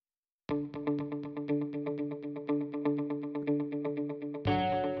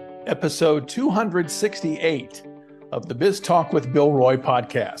Episode 268 of the Biz Talk with Bill Roy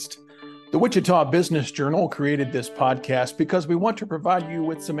podcast. The Wichita Business Journal created this podcast because we want to provide you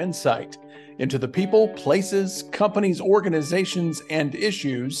with some insight into the people, places, companies, organizations, and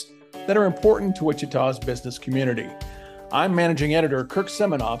issues that are important to Wichita's business community. I'm managing editor Kirk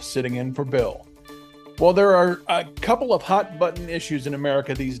Seminoff, sitting in for Bill. Well, there are a couple of hot button issues in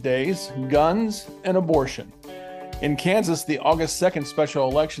America these days: guns and abortion. In Kansas, the August 2nd special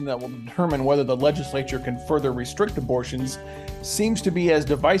election that will determine whether the legislature can further restrict abortions seems to be as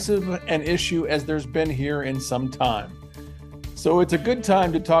divisive an issue as there's been here in some time. So it's a good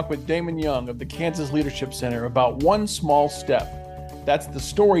time to talk with Damon Young of the Kansas Leadership Center about one small step. That's the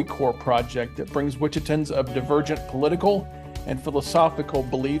StoryCorps project that brings Wichitans of divergent political and philosophical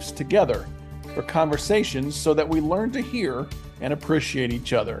beliefs together for conversations so that we learn to hear and appreciate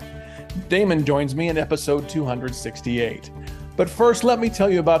each other. Damon joins me in episode 268. But first, let me tell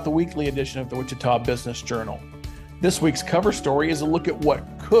you about the weekly edition of the Wichita Business Journal. This week's cover story is a look at what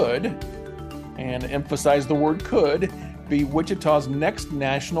could, and emphasize the word could, be Wichita's next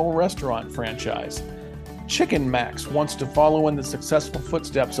national restaurant franchise. Chicken Max wants to follow in the successful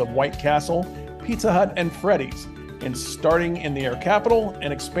footsteps of White Castle, Pizza Hut, and Freddy's in starting in the Air Capital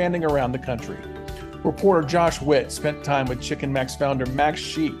and expanding around the country. Reporter Josh Witt spent time with Chicken Max founder Max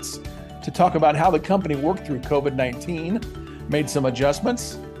Sheets to talk about how the company worked through COVID-19, made some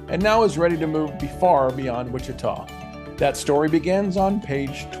adjustments, and now is ready to move far beyond Wichita. That story begins on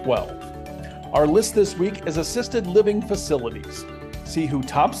page 12. Our list this week is assisted living facilities. See who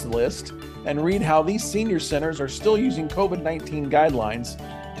tops the list and read how these senior centers are still using COVID-19 guidelines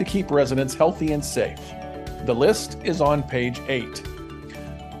to keep residents healthy and safe. The list is on page 8.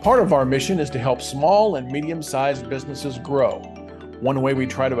 Part of our mission is to help small and medium-sized businesses grow. One way we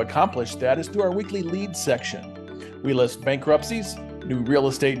try to accomplish that is through our weekly lead section. We list bankruptcies, new real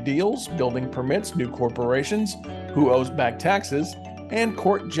estate deals, building permits, new corporations, who owes back taxes, and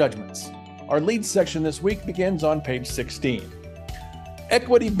court judgments. Our lead section this week begins on page 16.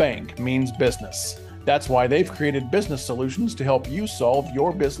 Equity Bank means business. That's why they've created business solutions to help you solve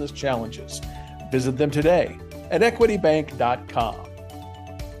your business challenges. Visit them today at equitybank.com.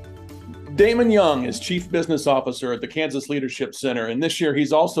 Damon Young is Chief Business Officer at the Kansas Leadership Center, and this year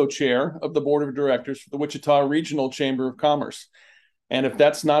he's also chair of the Board of Directors for the Wichita Regional Chamber of Commerce. And if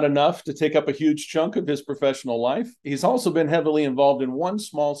that's not enough to take up a huge chunk of his professional life, he's also been heavily involved in One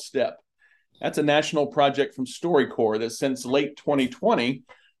Small Step. That's a national project from StoryCorps that since late 2020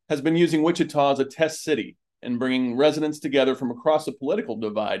 has been using Wichita as a test city and bringing residents together from across the political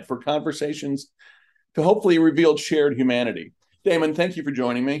divide for conversations to hopefully reveal shared humanity. Damon, thank you for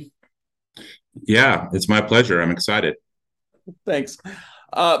joining me. Yeah, it's my pleasure. I'm excited. Thanks.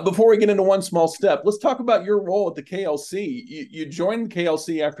 Before we get into One Small Step, let's talk about your role at the KLC. You joined the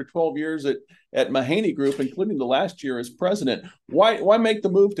KLC after 12 years at Mahaney Group, including the last year as president. Why make the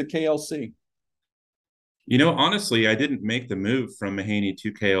move to KLC? You know, honestly, I didn't make the move from Mahaney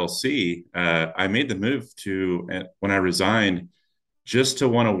to KLC. I made the move when I resigned, just to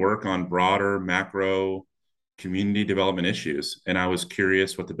want to work on broader macro community development issues. And I was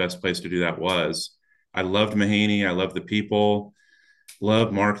curious what the best place to do that was. I loved Mahaney. I loved the people,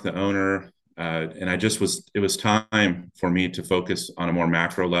 loved Mark, the owner. And it was time for me to focus on a more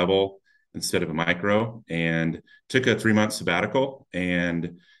macro level instead of a micro, and took a 3-month sabbatical.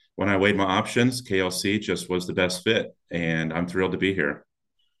 And when I weighed my options, KLC just was the best fit. And I'm thrilled to be here.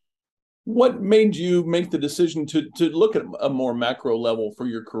 What made you make the decision to look at a more macro level for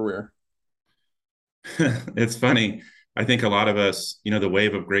your career? It's funny. I think a lot of us, the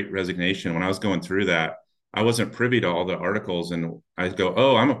wave of great resignation, when I was going through that, I wasn't privy to all the articles, and I go,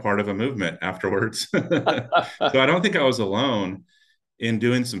 oh, I'm a part of a movement afterwards. So I don't think I was alone in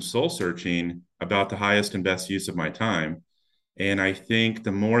doing some soul searching about the highest and best use of my time. And I think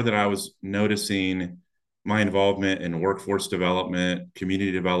the more that I was noticing my involvement in workforce development,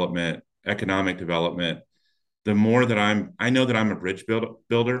 community development, economic development, the more that I know that I'm a bridge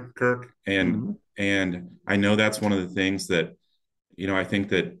builder, Kirk, and I know that's one of the things that, I think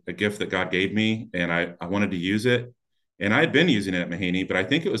that a gift that God gave me, and I wanted to use it. And I had been using it at Mahaney, but I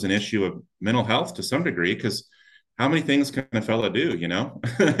think it was an issue of mental health to some degree, because how many things can a fella do,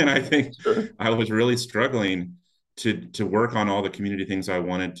 And I think I was really struggling to work on all the community things I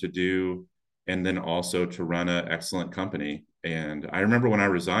wanted to do, and then also to run an excellent company. And I remember when I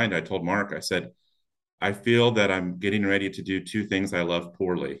resigned, I told Mark, I said, I feel that I'm getting ready to do 2 things I love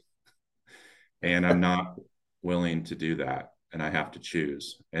poorly, and I'm not willing to do that, and I have to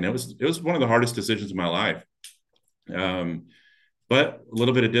choose. And it was one of the hardest decisions of my life. but a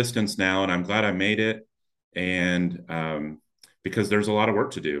little bit of distance now, and I'm glad I made it. And because there's a lot of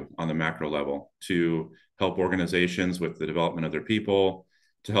work to do on the macro level to help organizations with the development of their people,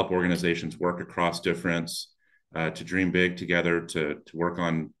 to help organizations work across difference, to dream big together, to work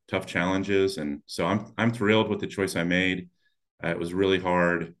on tough challenges. And so I'm thrilled with the choice I made. It was really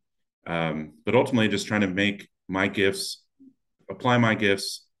hard, but ultimately just trying to make my gifts, apply my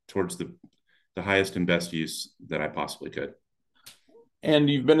gifts towards the highest and best use that I possibly could. And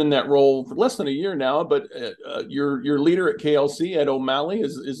you've been in that role for less than a year now, but your leader at KLC, Ed O'Malley,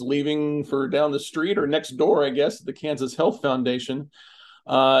 is leaving for down the street or next door, I guess, the Kansas Health Foundation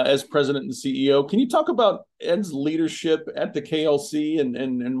as president and CEO. Can you talk about Ed's leadership at the KLC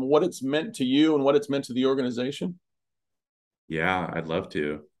and what it's meant to you and what it's meant to the organization? Yeah, I'd love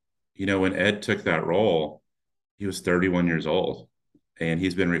to. When Ed took that role, he was 31 years old, and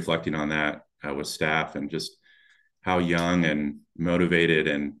he's been reflecting on that with staff and just how young and motivated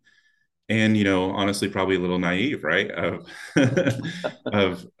and honestly probably a little naive, right, of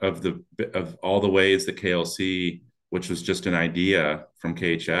of all the ways that KLC, which was just an idea from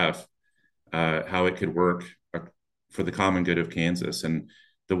KHF, how it could work for the common good of Kansas, and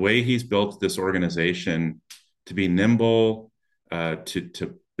the way he's built this organization to be nimble,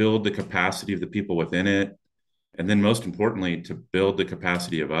 to build the capacity of the people within it, and then most importantly to build the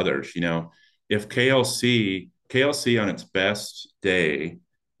capacity of others. If KLC on its best day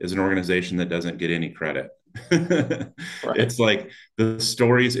is an organization that doesn't get any credit. Right. It's like the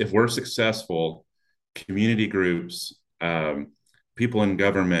stories, if we're successful, community groups, people in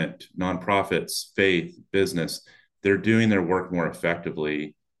government, nonprofits, faith, business, they're doing their work more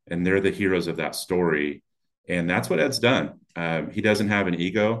effectively, and they're the heroes of that story. And that's what Ed's done. He doesn't have an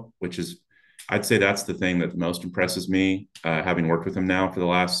ego, which is, I'd say that's the thing that most impresses me, having worked with him now for the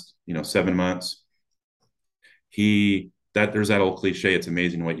last 7 months. There's that old cliche, it's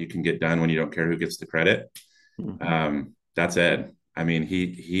amazing what you can get done when you don't care who gets the credit. That's Ed. I mean,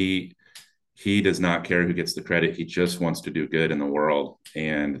 he does not care who gets the credit. He just wants to do good in the world,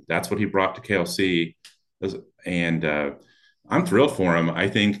 and that's what he brought to KLC. And I'm thrilled for him. I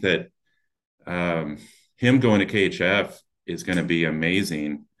think that him going to KHF is going to be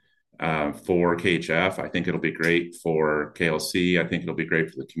amazing for KHF. I think it'll be great for KLC. I think it'll be great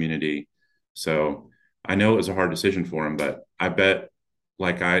for the community. So I know it was a hard decision for him, but I bet,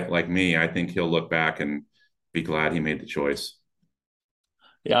 like me, I think he'll look back and be glad he made the choice.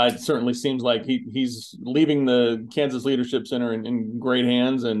 Yeah, it certainly seems like he's leaving the Kansas Leadership Center in great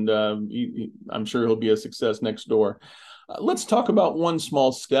hands, and I'm sure he'll be a success next door. Let's talk about one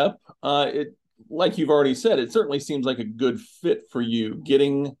small step. Like you've already said, it certainly seems like a good fit for you,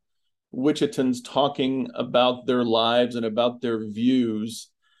 getting Wichitans talking about their lives and about their views.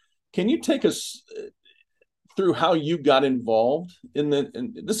 Can you take us through how you got involved and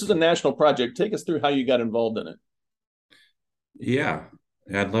this is a national project. Take us through how you got involved in it. Yeah,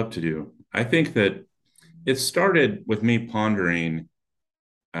 I'd love to do. I think that it started with me pondering.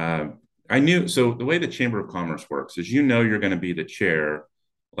 I knew, so the way the Chamber of Commerce works is, you're going to be the chair.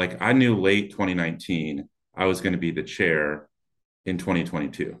 Like, I knew late 2019, I was going to be the chair in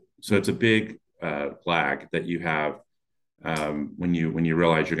 2022. So it's a big lag that you have when you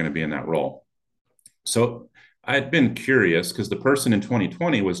realize you're going to be in that role. So I'd been curious because the person in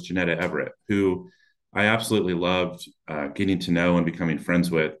 2020 was Janetta Everett, who I absolutely loved getting to know and becoming friends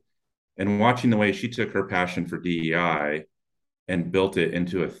with, and watching the way she took her passion for DEI and built it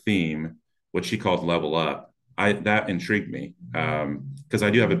into a theme, what she called Level Up. That intrigued me because I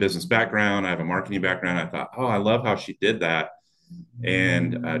do have a business background. I have a marketing background. I thought, oh, I love how she did that,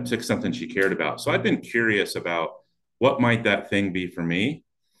 and took something she cared about. So I've been curious about what might that thing be for me.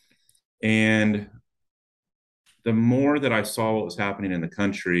 And the more that I saw what was happening in the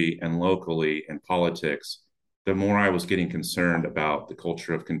country and locally in politics, the more I was getting concerned about the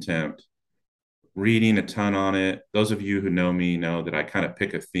culture of contempt, reading a ton on it. Those of you who know me know that I kind of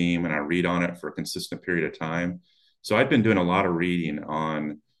pick a theme and I read on it for a consistent period of time. So I've been doing a lot of reading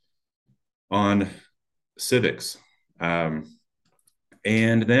on civics. And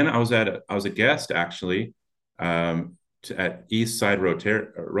then I was a guest actually at East Side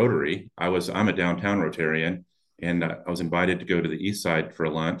Rotary. I'm a downtown Rotarian, and I was invited to go to the East Side for a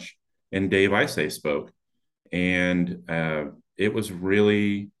lunch, and Dave Isay spoke, and it was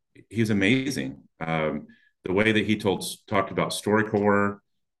really, he's amazing. The way that he talked about StoryCorps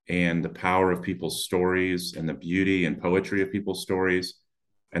and the power of people's stories and the beauty and poetry of people's stories,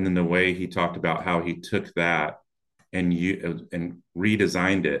 and then the way he talked about how he took that and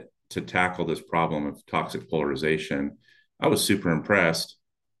redesigned it to tackle this problem of toxic polarization. I was super impressed.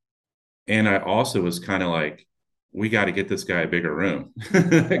 And I also was kind of like, we got to get this guy a bigger room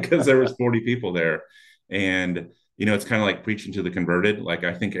because there was 40 people there. And, it's kind of like preaching to the converted. Like,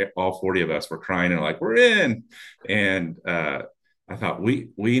 I think all 40 of us were crying and like, we're in. And I thought we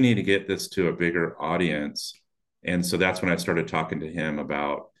need to get this to a bigger audience. And so that's when I started talking to him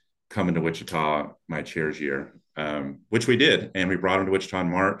about coming to Wichita my chair's year, which we did. And we brought him to Wichita in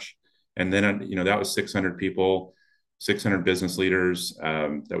March. And then, that was 600 people, 600 business leaders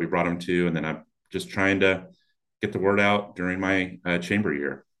that we brought him to. And then I'm just trying to get the word out during my chamber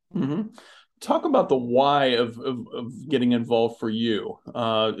year. Mm-hmm. Talk about the why of getting involved for you.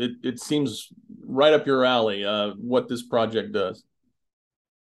 It seems right up your alley, what this project does.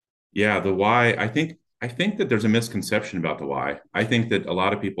 Yeah, the why. I think that there's a misconception about the why. I think that a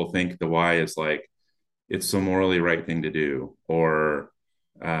lot of people think the why is like it's the morally right thing to do, or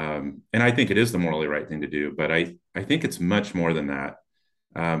and I think it is the morally right thing to do, but I think it's much more than that.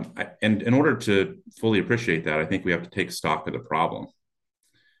 And in order to fully appreciate that, I think we have to take stock of the problem.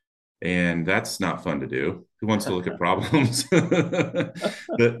 And that's not fun to do. Who wants to look at problems?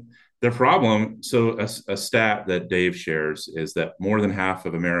 The problem, so a stat that Dave shares is that more than half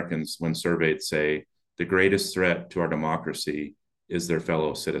of Americans, when surveyed, say the greatest threat to our democracy is their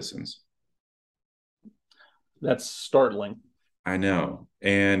fellow citizens. That's startling. I know.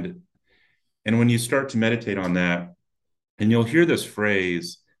 And when you start to meditate on that, and you'll hear this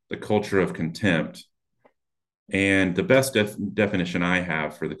phrase, the culture of contempt. And the best definition I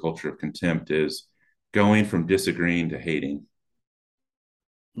have for the culture of contempt is going from disagreeing to hating.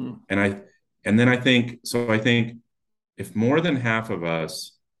 Hmm. And then I think if more than half of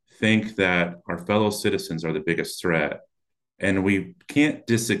us think that our fellow citizens are the biggest threat, and we can't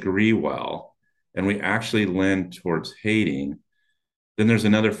disagree well, and we actually lend towards hating, then there's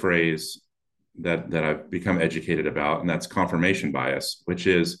another phrase that I've become educated about, and that's confirmation bias, which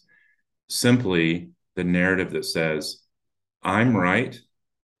is simply the narrative that says, I'm right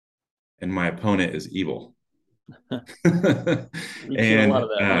and my opponent is evil. And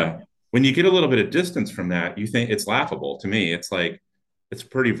when you get a little bit of distance from that, you think it's laughable. To me, it's like, it's a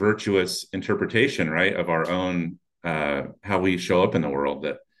pretty virtuous interpretation, right, of our own, how we show up in the world,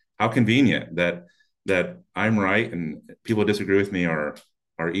 that how convenient that I'm right and people disagree with me are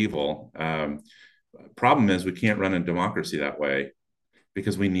evil. Problem is we can't run a democracy that way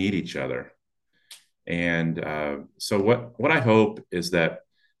because we need each other. And so what I hope is that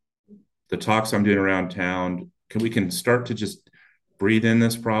the talks I'm doing around town, we can start to just breathe in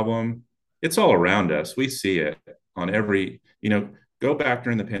this problem. It's all around us. We see it on every, go back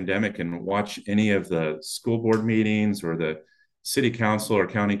during the pandemic and watch any of the school board meetings or the city council or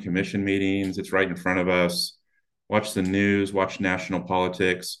county commission meetings. It's right in front of us. Watch the news, watch national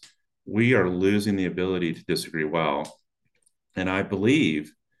politics. We are losing the ability to disagree well. And I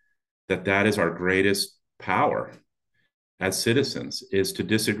believe that is our greatest power as citizens, is to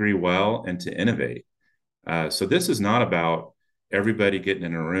disagree well and to innovate. So this is not about everybody getting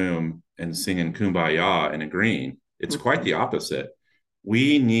in a room and singing Kumbaya and agreeing. It's quite the opposite.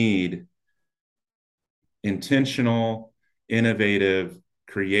 We need intentional, innovative,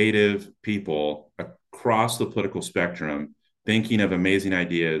 creative people across the political spectrum thinking of amazing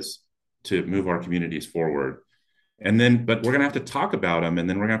ideas to move our communities forward. But we're going to have to talk about them, and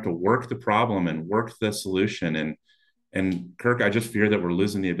then we're going to have to work the problem and work the solution. And Kirk, I just fear that we're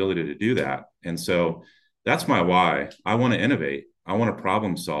losing the ability to do that. And so that's my why. I want to innovate. I want to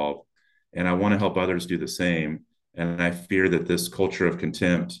problem solve, and I want to help others do the same. And I fear that this culture of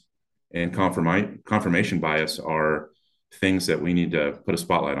contempt and confirmation bias are things that we need to put a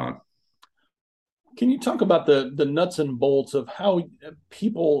spotlight on. Can you talk about the nuts and bolts of how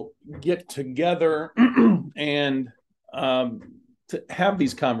people get together and to have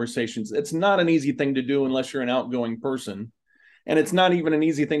these conversations? It's not an easy thing to do unless you're an outgoing person. And it's not even an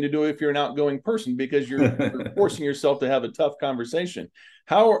easy thing to do if you're an outgoing person, because you're forcing yourself to have a tough conversation.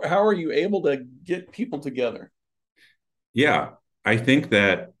 How are you able to get people together? Yeah, I think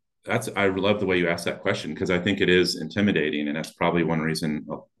I love the way you asked that question, because I think it is intimidating. And that's probably one reason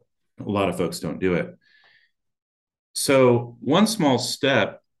a lot of folks don't do it. So one small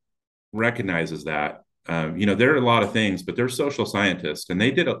step recognizes that, there are a lot of things, but they're social scientists, and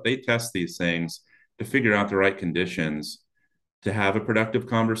they test these things to figure out the right conditions to have a productive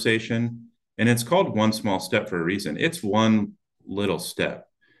conversation. And it's called one small step for a reason. It's one little step.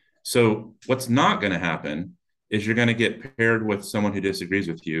 So what's not going to happen is you're going to get paired with someone who disagrees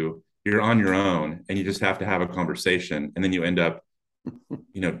with you. You're on your own and you just have to have a conversation. And then you end up,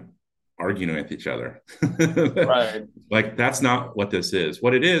 arguing with each other. Right. Like, that's not what this is.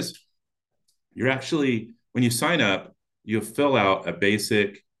 What it is, you're actually, when you sign up, you fill out a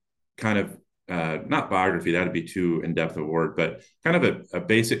basic kind of not biography, that'd be too in-depth a word, but kind of a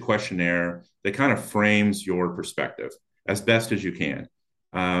basic questionnaire that kind of frames your perspective as best as you can.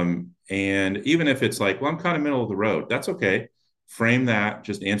 And even if it's like, well, I'm kind of middle of the road, that's okay. Frame that,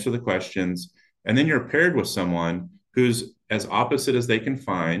 just answer the questions. And then you're paired with someone who's as opposite as they can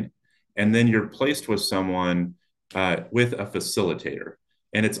find. And then you're placed with someone with a facilitator.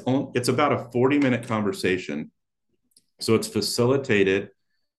 And it's about a 40-minute conversation. So it's facilitated.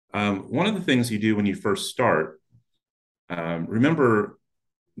 One of the things you do when you first start, remember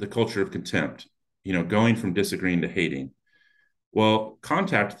the culture of contempt, going from disagreeing to hating. Well,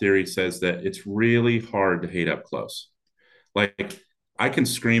 contact theory says that it's really hard to hate up close. Like I can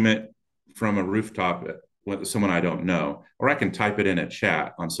scream it from a rooftop with someone I don't know, or I can type it in a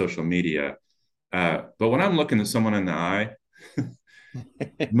chat on social media. But when I'm looking at someone in the eye,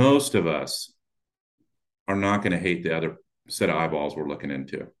 most of us are not going to hate the other set of eyeballs we're looking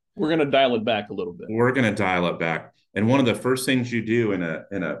into. We're going to dial it back a little bit. We're going to dial it back. And one of the first things you do in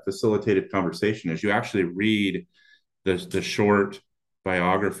a facilitated conversation is you actually read the short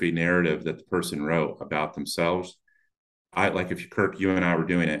biography narrative that the person wrote about themselves. Like if Kirk, you and I were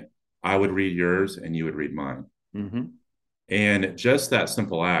doing it, I would read yours and you would read mine. Mm-hmm. And just that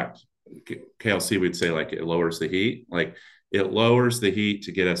simple act, KLC would say, like, it lowers the heat. Like it lowers the heat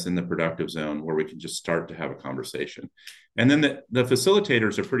to get us in the productive zone where we can just start to have a conversation. And then the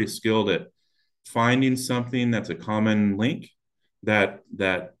facilitators are pretty skilled at finding something that's a common link that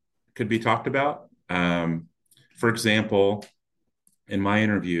could be talked about. For example, in my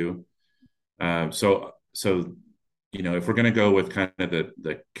interview, so if we're going to go with kind of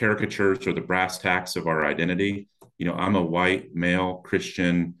the caricatures or the brass tacks of our identity, I'm a white male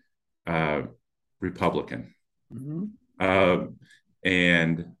Christian Republican. Mm-hmm.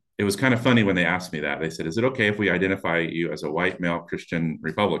 And it was kind of funny when they asked me that. They said, "Is it okay if we identify you as a white male Christian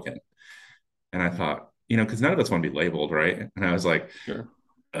Republican?" And I thought, because none of us want to be labeled, right? And I was like, sure.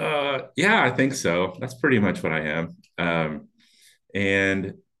 Yeah, I think so. That's pretty much what I am.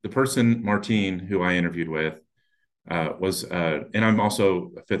 And the person, Martine, who I interviewed with, was, and I'm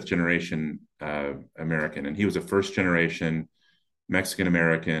also a fifth generation American, and he was a first generation Mexican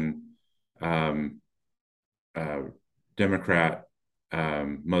American Democrat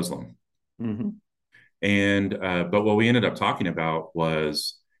Muslim. Mm-hmm. And but what we ended up talking about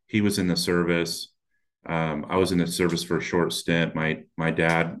was he was in the service. I was in the service for a short stint. My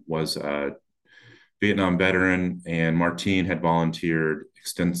dad was a Vietnam veteran, and Martine had volunteered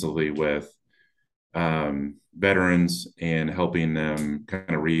extensively with veterans and helping them kind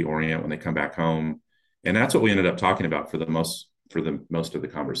of reorient when they come back home. And that's what we ended up talking about for the most of the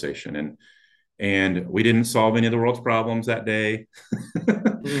conversation. And we didn't solve any of the world's problems that day.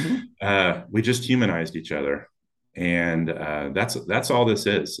 Mm-hmm. We just humanized each other, and that's all this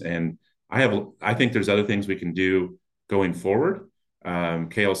is. And I think there's other things we can do going forward.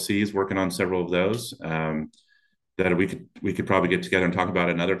 KLC is working on several of those that we could probably get together and talk about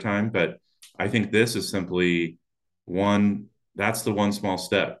another time. But I think this is simply that's the one small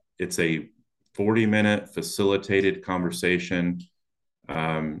step. It's a 40-minute facilitated conversation,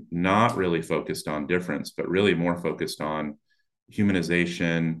 not really focused on difference, but really more focused on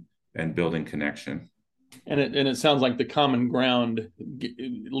humanization and building connection. And it sounds like the common ground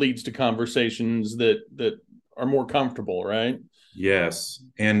leads to conversations that are more comfortable, right? Yes,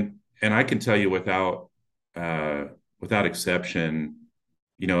 and I can tell you without exception,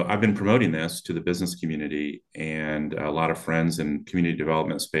 I've been promoting this to the business community and a lot of friends in community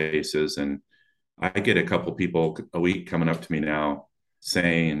development spaces, and I get a couple people a week coming up to me now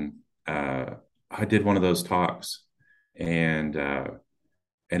saying, "I did one of those talks, and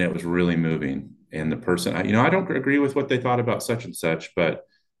it was really moving." And the person, I don't agree with what they thought about such and such, but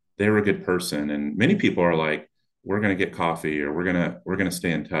they were a good person. And many people are like, "We're going to get coffee, or we're going to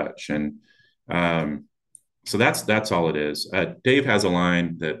stay in touch." And so that's all it is. Dave has a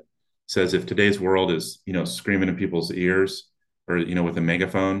line that says, "If today's world is screaming in people's ears, or with a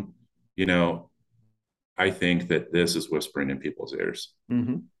megaphone, I think that this is whispering in people's ears."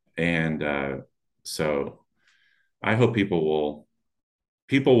 Mm-hmm. And so I hope people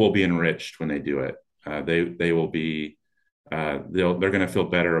will be enriched when they do it. They will be. They're going to feel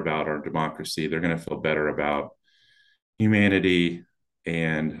better about our democracy. They're going to feel better about humanity,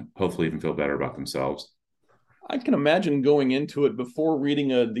 and hopefully even feel better about themselves. I can imagine going into it before reading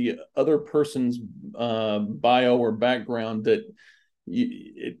the other person's bio or background that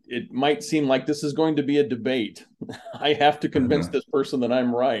it might seem like this is going to be a debate. I have to convince this person that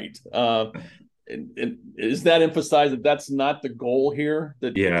I'm right. Is that emphasized that that's not the goal here?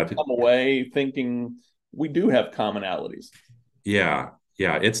 That you come away thinking we do have commonalities. Yeah.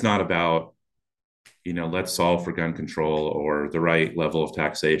 It's not about let's solve for gun control or the right level of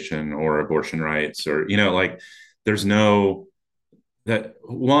taxation or abortion rights, or, like, there's no, that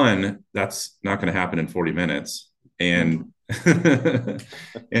one, that's not going to happen in 40 minutes. And,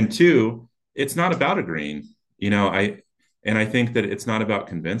 and two, it's not about agreeing, and I think that it's not about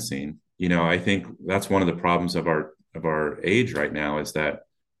convincing. I think that's one of the problems of our age right now, is that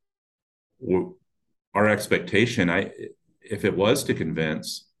our expectation, if it was to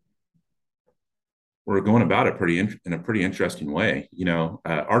convince, we're going about it in a pretty interesting way.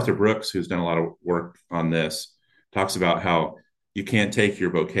 Arthur Brooks, who's done a lot of work on this, talks about how you can't take your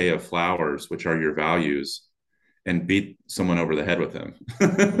bouquet of flowers, which are your values, and beat someone over the head with them.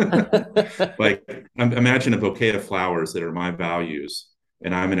 Like, imagine a bouquet of flowers that are my values,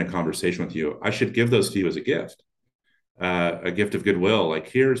 and I'm in a conversation with you. I should give those to you as a gift of goodwill. Like,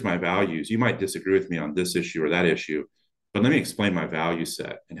 here's my values. You might disagree with me on this issue or that issue, but let me explain my value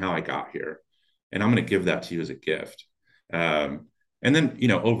set and how I got here. And I'm going to give that to you as a gift. And then,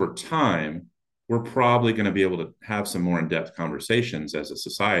 over time, we're probably going to be able to have some more in-depth conversations as a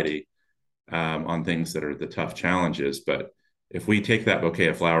society on things that are the tough challenges. But if we take that bouquet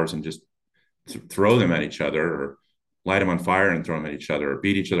of flowers and just throw them at each other, or light them on fire and throw them at each other, or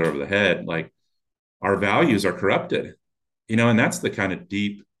beat each other over the head, like, our values are corrupted, and that's the kind of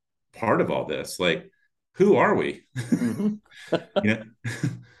deep part of all this. Like, who are we?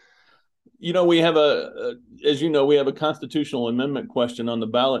 We have as we have a constitutional amendment question on the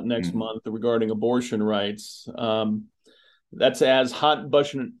ballot next month regarding abortion rights. That's as hot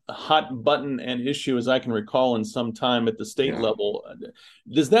button an issue as I can recall in some time at the state level.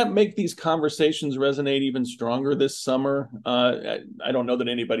 Does that make these conversations resonate even stronger this summer? I don't know that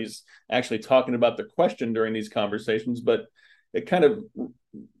anybody's actually talking about the question during these conversations, but it kind of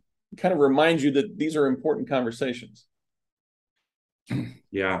reminds you that these are important conversations.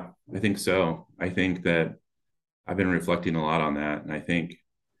 Yeah, I think so. I think that I've been reflecting a lot on that. And I think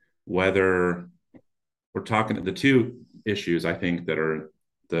whether we're talking, the two issues I think that are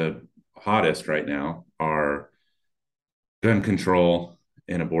the hottest right now are gun control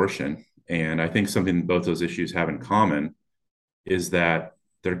and abortion. And I think something both those issues have in common is that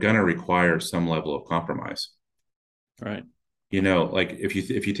they're going to require some level of compromise. Right. Like,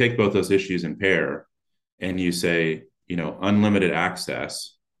 if you take both those issues in pair and you say, unlimited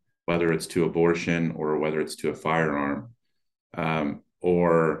access, whether it's to abortion or whether it's to a firearm,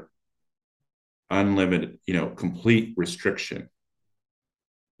 or unlimited, complete restriction,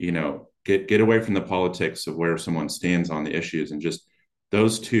 get away from the politics of where someone stands on the issues, and just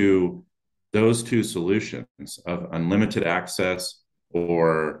those two solutions of unlimited access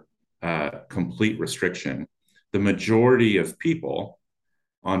or complete restriction. The majority of people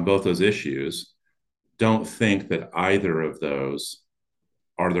on both those issues don't think that either of those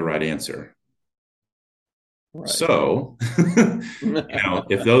are the right answer. Right. So,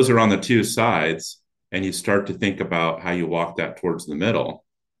 if those are on the two sides and you start to think about how you walk that towards the middle,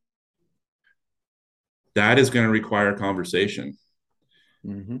 that is going to require conversation.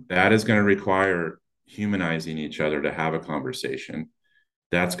 That is going to require humanizing each other to have a conversation.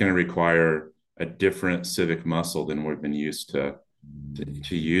 That's going to require a different civic muscle than we've been used to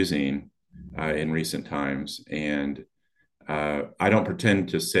using in recent times. And I don't pretend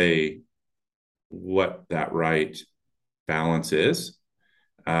to say what that right balance is.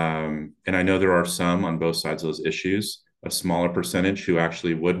 And I know there are some on both sides of those issues, a smaller percentage who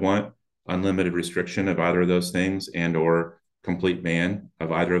actually would want unlimited restriction of either of those things and or complete ban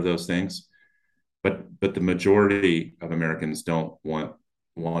of either of those things. But the majority of Americans don't want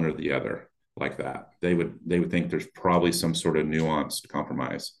one or the other like that. They would think there's probably some sort of nuanced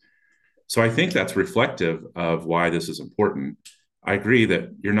compromise. So I think that's reflective of why this is important. I agree that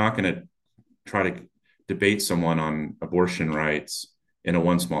you're not going to try to debate someone on abortion rights in a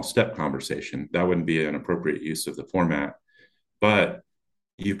one small step conversation. That wouldn't be an appropriate use of the format. But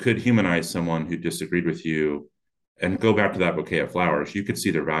you could humanize someone who disagreed with you and go back to that bouquet of flowers. You could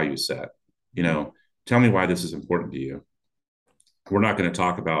see their value set. Tell me why this is important to you. We're not going to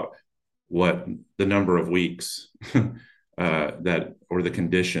talk about what the number of weeks that, or the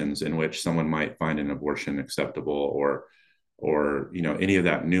conditions in which someone might find an abortion acceptable, or any of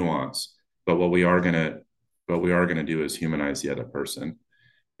that nuance. But what we are going to do is humanize the other person.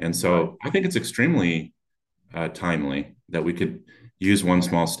 And so I think it's extremely timely that we could use one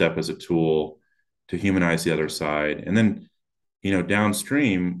small step as a tool to humanize the other side. And then,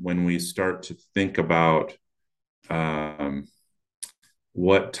 downstream, when we start to think about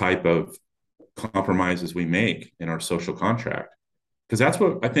what type of compromises we make in our social contract, because that's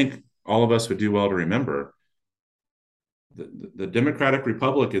what I think all of us would do well to remember. the Democratic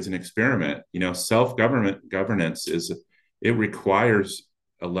Republic is an experiment. Self-government governance it requires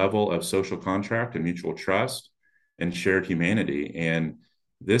a level of social contract and mutual trust and shared humanity. And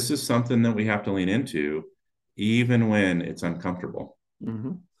this is something that we have to lean into, even when it's uncomfortable.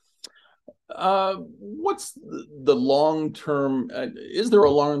 Mm-hmm. What's the long term? Is there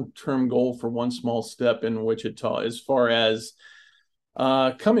a long term goal for One Small Step in Wichita as far as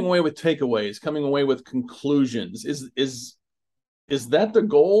coming away with takeaways, coming away with conclusions? Is that the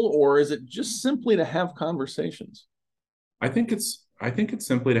goal, or is it just simply to have conversations? I think it's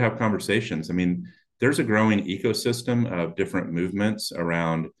simply to have conversations. I mean, there's a growing ecosystem of different movements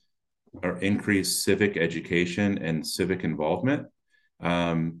around or increased civic education and civic involvement.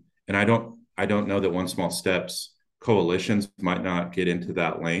 And I don't know that One Small Steps coalitions might not get into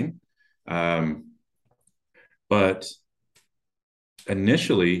that lane. Um, but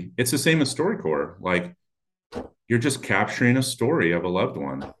initially, it's the same as StoryCorps. Like, you're just capturing a story of a loved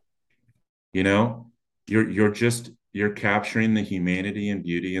one. You know, you're capturing the humanity and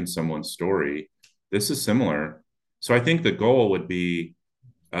beauty in someone's story. This is similar. So I think the goal would be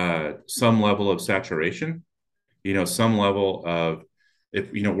some level of saturation, some level of, if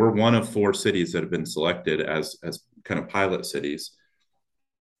we're one of 4 cities that have been selected as kind of pilot cities,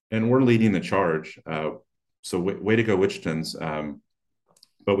 and we're leading the charge. So way to go, Wichitans.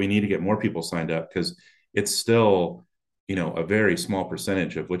 But we need to get more people signed up, because it's still, a very small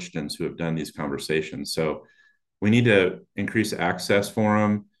percentage of Wichitans who have done these conversations. So we need to increase access for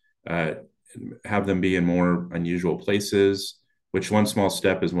them, have them be in more unusual places, which One Small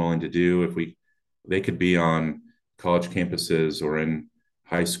Step is willing to do. They could be on college campuses or in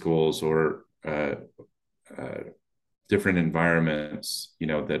high schools or different environments,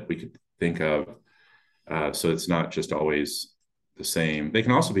 that we could think of. So it's not just always the same. They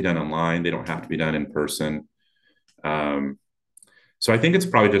can also be done online. They don't have to be done in person. So I think it's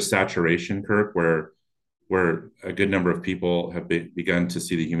probably just saturation, Kirk, where a good number of people have begun to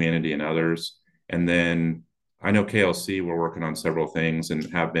see the humanity in others. And then I know KLC, we're working on several things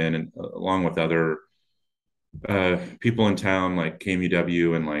and have been, and, along with other people in town like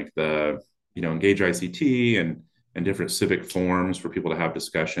KMUW and like the, Engage ICT and different civic forums for people to have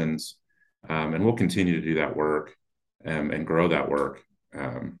discussions. And we'll continue to do that work and grow that work.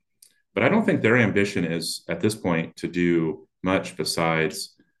 But I don't think their ambition is at this point to do much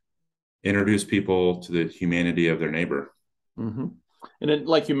besides introduce people to the humanity of their neighbor. Mm-hmm. And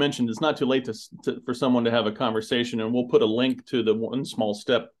like you mentioned, it's not too late for someone to have a conversation, and we'll put a link to the One Small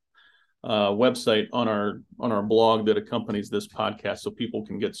Step website on our blog that accompanies this podcast, so people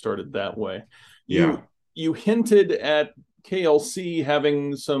can get started that way. You hinted at KLC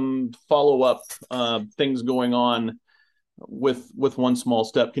having some follow-up things going on with One Small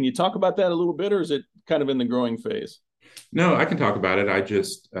Step. Can you talk about that a little bit, or is it kind of in the growing phase? No, I can talk about it.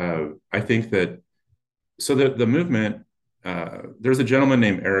 I think that, so the movement, there's a gentleman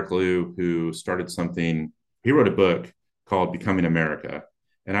named Eric Liu who started something. He wrote a book called Becoming America,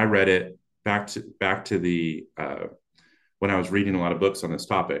 and I read it back to the when I was reading a lot of books on this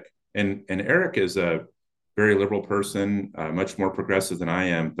topic. And Eric is a very liberal person, much more progressive than I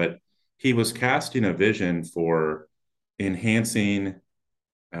am, but he was casting a vision for enhancing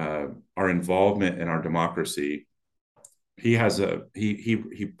our involvement in our democracy. He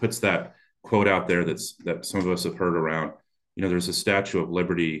puts that quote out there that some of us have heard around. There's a Statue of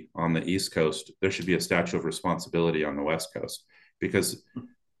Liberty on the East Coast. There should be a Statue of Responsibility on the West Coast, because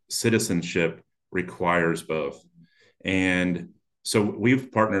citizenship requires both. And so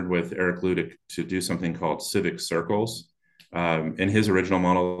we've partnered with Eric Liu to do something called Civic Circles. In his original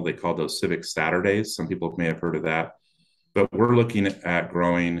model, they called those Civic Saturdays. Some people may have heard of that. But we're looking at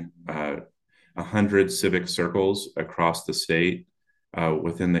growing 100 civic circles across the state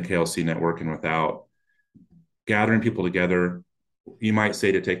within the KLC network, and without gathering people together, you might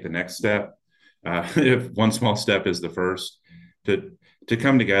say, to take the next step. If One Small Step is the first, to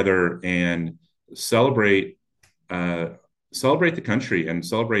come together and celebrate the country, and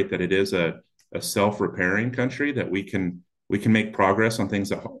celebrate that it is a self-repairing country, that we can make progress on things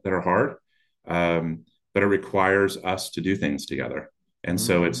that are hard, but it requires us to do things together. And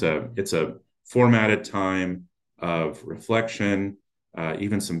so it's a formatted time of reflection,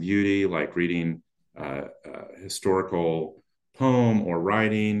 even some beauty, like reading a historical poem or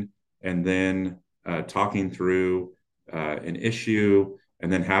writing, and then talking through an issue,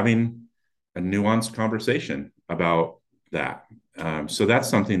 and then having a nuanced conversation about that. So that's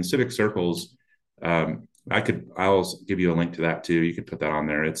something, Civic Circles. I'll give you a link to that too. You could put that on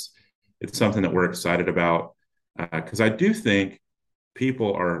there. It's something that we're excited about, because I do think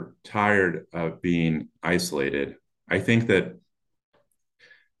people are tired of being isolated. I think that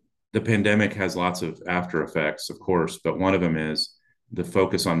the pandemic has lots of after effects, of course, but one of them is the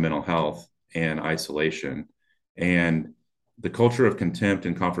focus on mental health and isolation. And the culture of contempt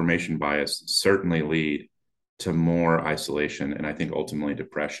and confirmation bias certainly lead to more isolation and I think ultimately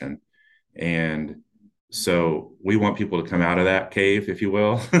depression. And so we want people to come out of that cave, if you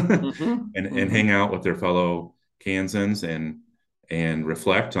will, and hang out with their fellow Kansans and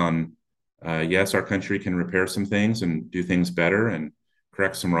reflect on, yes, our country can repair some things and do things better and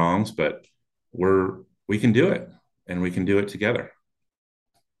correct some wrongs, but we can do it, and we can do it together.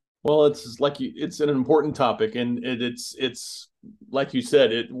 Well, it's an important topic, and it's like you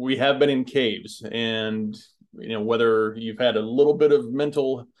said, we have been in caves, and whether you've had a little bit of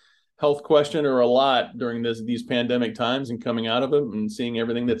mental health question or a lot during these pandemic times and coming out of it and seeing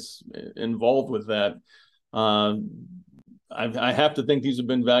everything that's involved with that. I have to think these have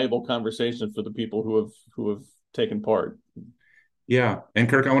been valuable conversations for the people who have taken part. Yeah. And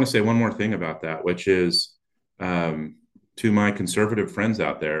Kirk, I want to say one more thing about that, which is to my conservative friends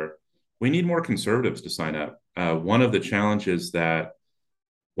out there, we need more conservatives to sign up. One of the challenges that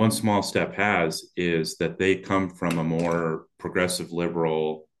One Small Step has is that they come from a more progressive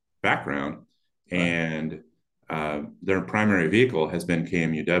liberal background, and their primary vehicle has been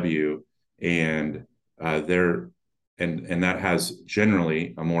KMUW, and that has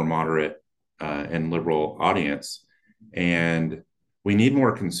generally a more moderate and liberal audience. And we need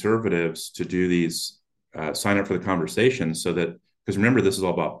more conservatives to do these, sign up for the conversation, so that, because remember, this is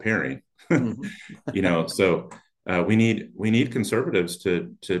all about pairing, so we need conservatives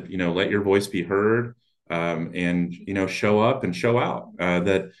to let your voice be heard, and show up and show out,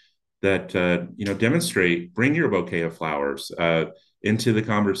 that demonstrate, bring your bouquet of flowers into the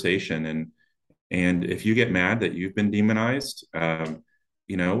conversation, and if you get mad that you've been demonized,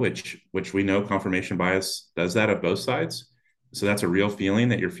 which we know confirmation bias does that at both sides. So that's a real feeling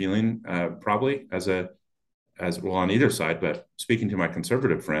that you're feeling, probably as well on either side. But speaking to my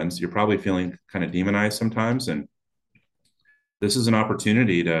conservative friends, you're probably feeling kind of demonized sometimes. And this is an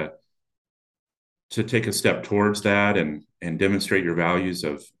opportunity to take a step towards that and demonstrate your values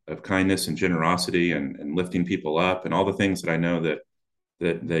of kindness and generosity and lifting people up and all the things that I know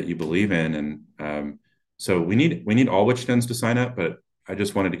that you believe in. And so we need all Wichitans to sign up, but I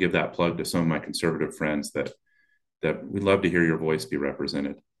just wanted to give that plug to some of my conservative friends that we'd love to hear your voice be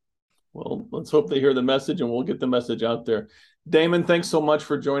represented. Well, let's hope they hear the message, and we'll get the message out there. Damon, thanks so much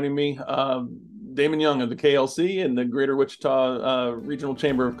for joining me. Damon Young of the KLC and the Greater Wichita Regional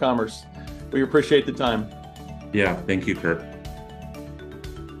Chamber of Commerce. We appreciate the time. Yeah, thank you, Kirk.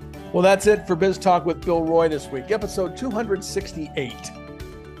 Well, that's it for Biz Talk with Bill Roy this week, episode 268.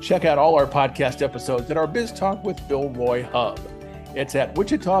 Check out all our podcast episodes at our Biz Talk with Bill Roy hub. It's at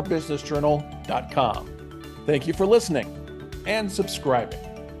wichitabusinessjournal.com. Thank you for listening and subscribing.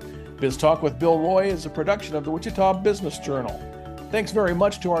 Biz Talk with Bill Roy is a production of the Wichita Business Journal. Thanks very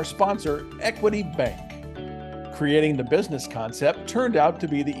much to our sponsor, Equity Bank. Creating the business concept turned out to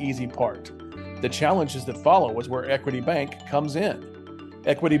be the easy part. The challenges that follow is where Equity Bank comes in.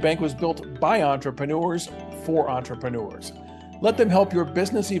 Equity Bank was built by entrepreneurs for entrepreneurs. Let them help your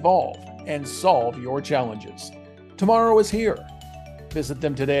business evolve and solve your challenges. Tomorrow is here. Visit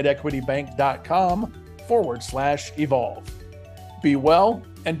them today at equitybank.com/evolve. Be well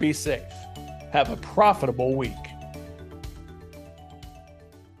and be safe. Have a profitable week.